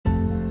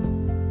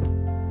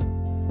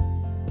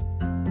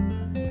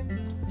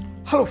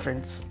Hello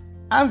friends,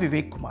 I am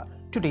Vivek Kumar.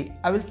 Today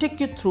I will take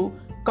you through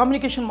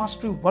Communication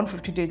Mastery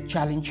 150 Day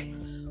Challenge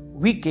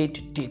Week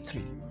 8 Day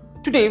 3.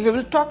 Today we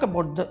will talk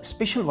about the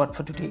special word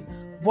for today,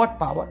 word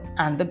power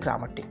and the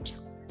grammar tips.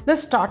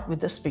 Let's start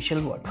with the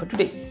special word for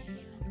today.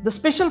 The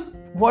special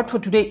word for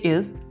today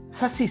is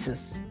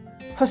facetious.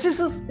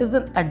 Facetious is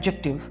an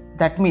adjective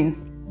that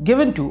means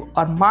given to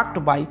or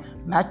marked by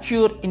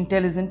mature,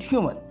 intelligent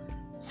humor.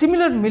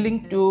 Similar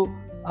meaning to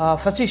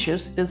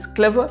facetious is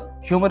clever,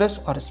 humorous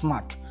or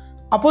smart.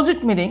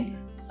 Opposite meaning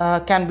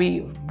can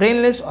be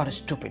brainless or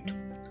stupid.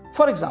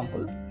 For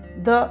example,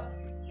 the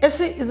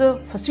essay is a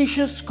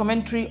facetious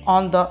commentary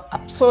on the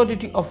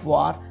absurdity of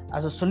war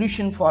as a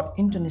solution for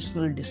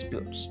international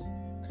disputes.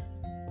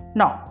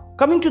 Now,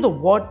 coming to the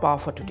word power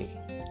for today.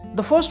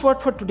 The first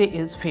word for today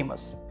is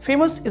famous.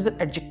 Famous is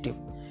an adjective.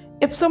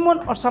 If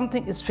someone or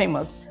something is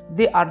famous,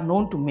 they are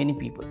known to many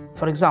people.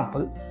 For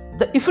example,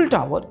 the Eiffel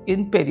Tower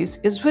in Paris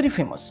is very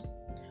famous.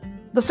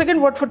 The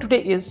second word for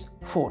today is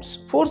force.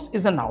 Force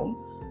is a noun.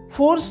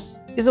 Force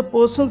is a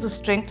person's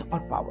strength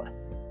or power.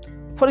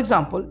 For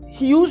example,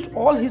 he used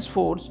all his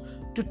force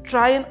to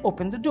try and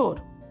open the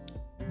door.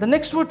 The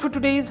next word for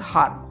today is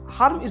harm.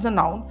 Harm is a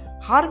noun.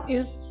 Harm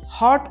is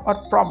hurt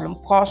or problem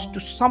caused to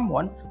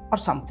someone or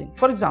something.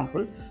 For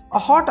example, a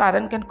hot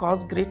iron can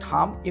cause great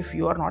harm if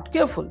you are not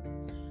careful.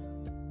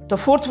 The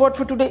fourth word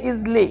for today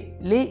is lay.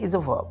 Lay is a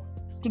verb.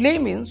 To lay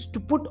means to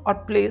put or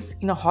place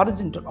in a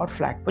horizontal or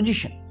flat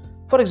position.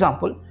 For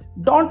example,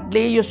 don't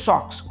lay your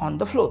socks on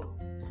the floor.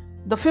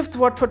 The fifth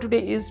word for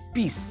today is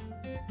peace.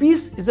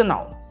 Peace is a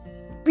noun.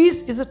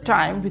 Peace is a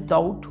time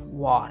without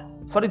war.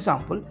 For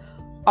example,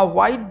 a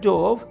white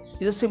dove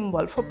is a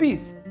symbol for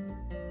peace.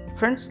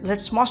 Friends,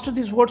 let's master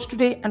these words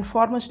today and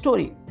form a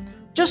story.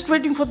 Just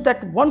waiting for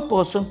that one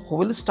person who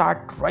will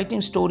start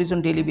writing stories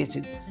on daily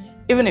basis.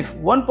 Even if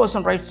one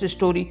person writes a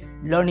story,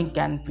 learning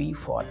can be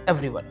for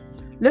everyone.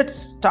 Let's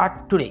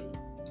start today.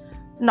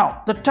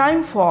 Now, the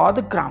time for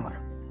the grammar.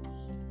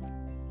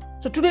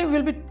 So today we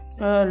will be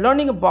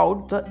learning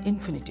about the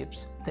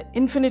infinitives. The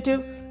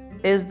infinitive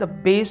is the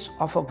base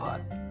of a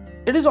verb.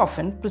 It is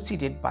often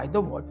preceded by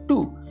the word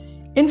to.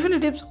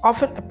 Infinitives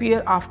often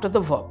appear after the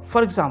verb.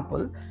 For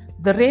example,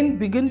 the rain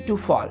began to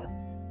fall.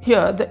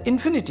 Here the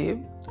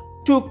infinitive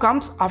to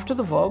comes after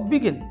the verb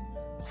begin.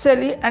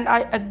 Sally and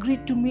I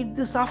agreed to meet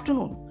this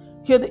afternoon.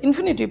 Here the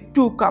infinitive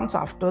to comes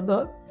after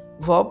the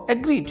verb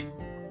agreed.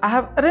 I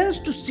have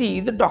arranged to see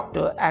the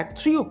doctor at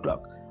 3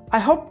 o'clock. I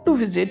hope to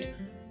visit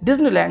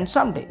Disneyland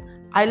someday.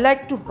 I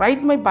like to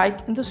ride my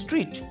bike in the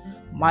street.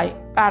 My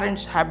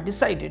parents have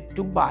decided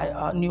to buy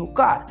a new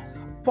car.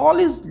 Paul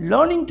is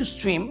learning to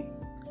swim.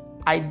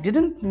 I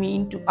didn't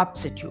mean to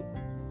upset you.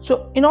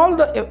 So in all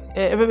the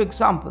above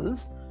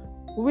examples,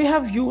 we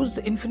have used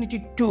the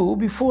infinitive to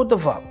before the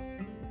verb.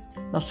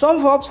 Now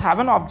some verbs have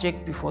an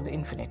object before the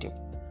infinitive.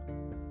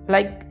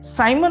 Like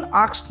Simon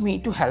asked me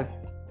to help.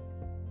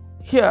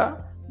 Here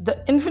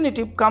the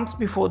infinitive comes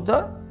before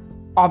the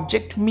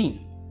object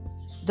me.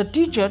 The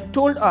teacher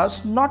told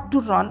us not to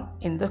run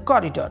in the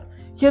corridor.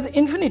 Here the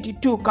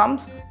infinitive to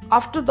comes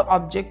after the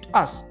object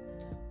us.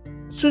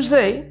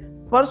 Susie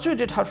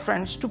persuaded her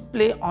friends to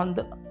play on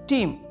the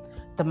team.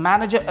 The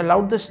manager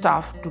allowed the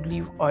staff to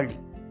leave early.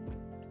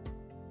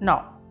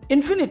 Now,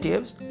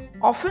 infinitives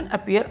often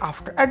appear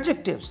after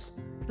adjectives,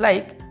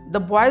 like the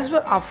boys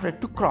were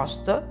afraid to cross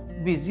the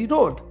busy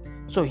road.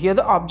 So here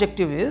the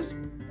adjective is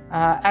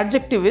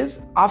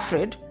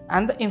afraid,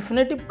 and the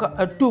infinitive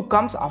to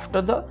comes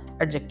after the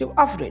adjective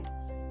afraid.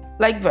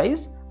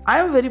 Likewise, I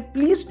am very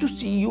pleased to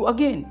see you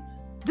again.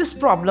 This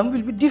problem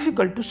will be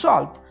difficult to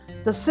solve.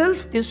 The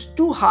shelf is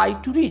too high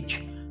to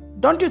reach.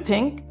 Don't you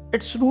think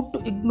it's rude to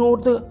ignore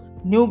the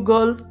new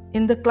girl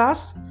in the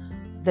class?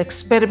 The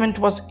experiment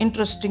was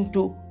interesting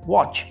to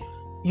watch.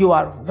 You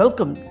are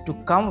welcome to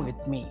come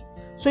with me.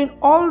 So in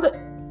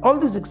all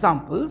these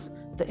examples,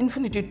 the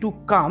infinitive to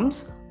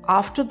comes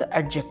after the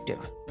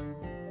adjective.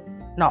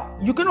 Now,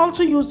 you can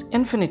also use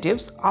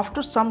infinitives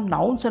after some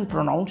nouns and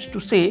pronouns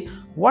to say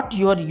what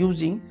you are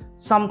using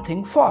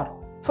something for.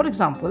 For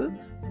example,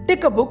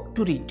 take a book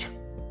to read.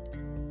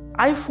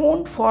 I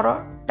phoned for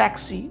a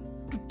taxi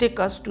to take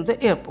us to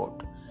the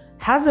airport.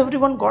 Has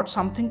everyone got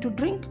something to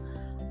drink?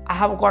 I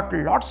have got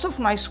lots of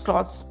nice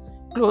clothes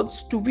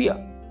to wear.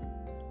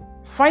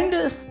 Find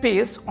a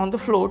space on the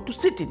floor to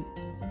sit in.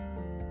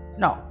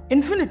 Now,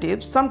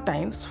 infinitives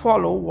sometimes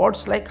follow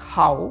words like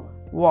how,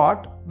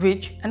 what,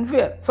 which and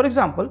where. For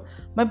example,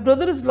 my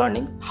brother is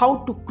learning how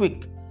to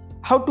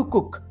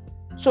cook.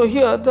 So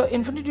here the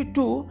infinitive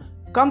to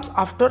comes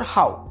after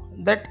how,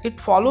 that it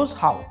follows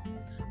how.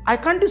 I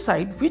can't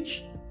decide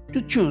which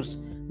to choose,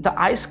 the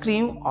ice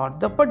cream or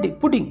the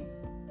pudding.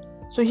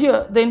 So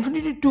here the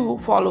infinitive to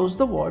follows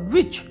the word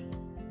which.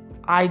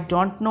 I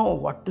don't know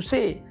what to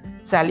say.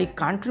 Sally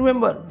can't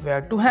remember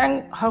where to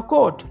hang her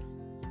coat.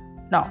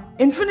 Now,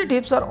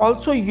 infinitives are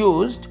also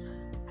used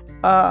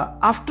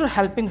after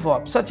helping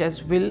verbs such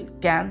as will,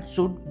 can,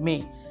 should,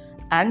 may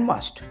and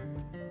must.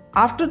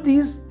 After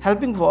these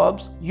helping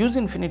verbs, use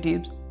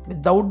infinitives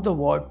without the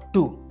word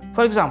to.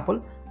 For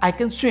example, I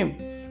can swim.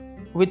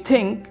 We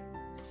think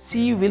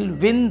C will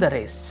win the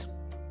race.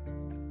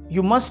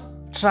 You must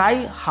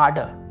try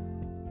harder.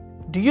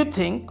 Do you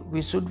think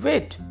we should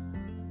wait?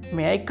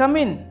 May I come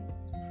in?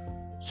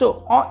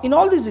 So, in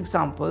all these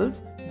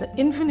examples, the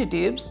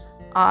infinitives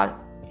are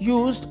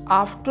used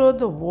after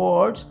the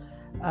words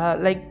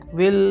like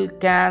will,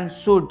 can,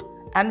 should,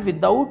 and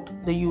without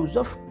the use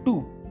of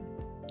to.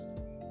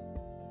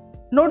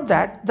 Note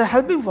that the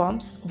helping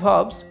verbs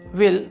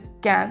will,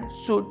 can,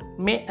 should,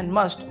 may, and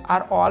must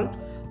are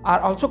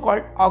also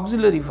called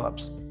auxiliary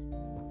verbs.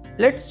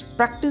 Let's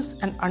practice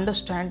and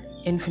understand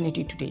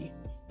infinity today.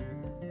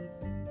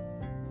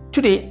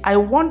 Today, I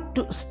want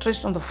to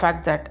stress on the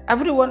fact that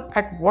everyone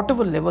at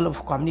whatever level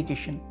of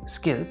communication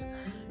skills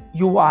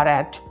you are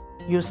at,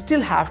 you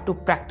still have to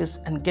practice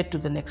and get to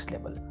the next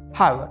level.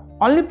 However,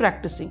 only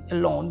practicing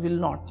alone will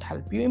not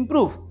help you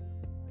improve.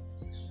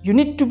 You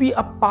need to be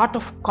a part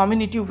of a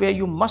community where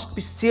you must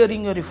be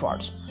sharing your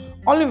efforts.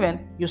 Only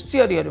when you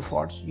share your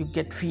efforts, you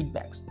get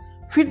feedbacks.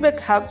 Feedback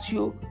helps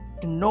you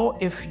to know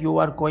if you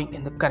are going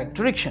in the correct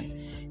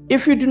direction.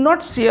 If you do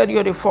not share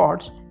your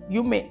efforts,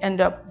 you may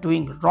end up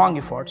doing wrong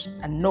efforts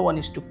and no one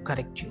is to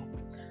correct you.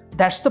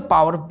 That's the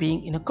power of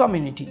being in a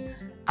community.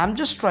 I'm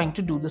just trying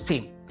to do the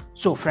same.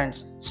 So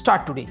friends,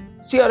 start today.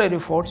 Share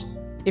your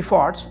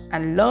efforts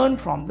and learn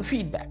from the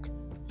feedback.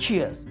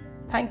 Cheers.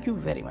 Thank you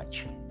very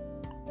much.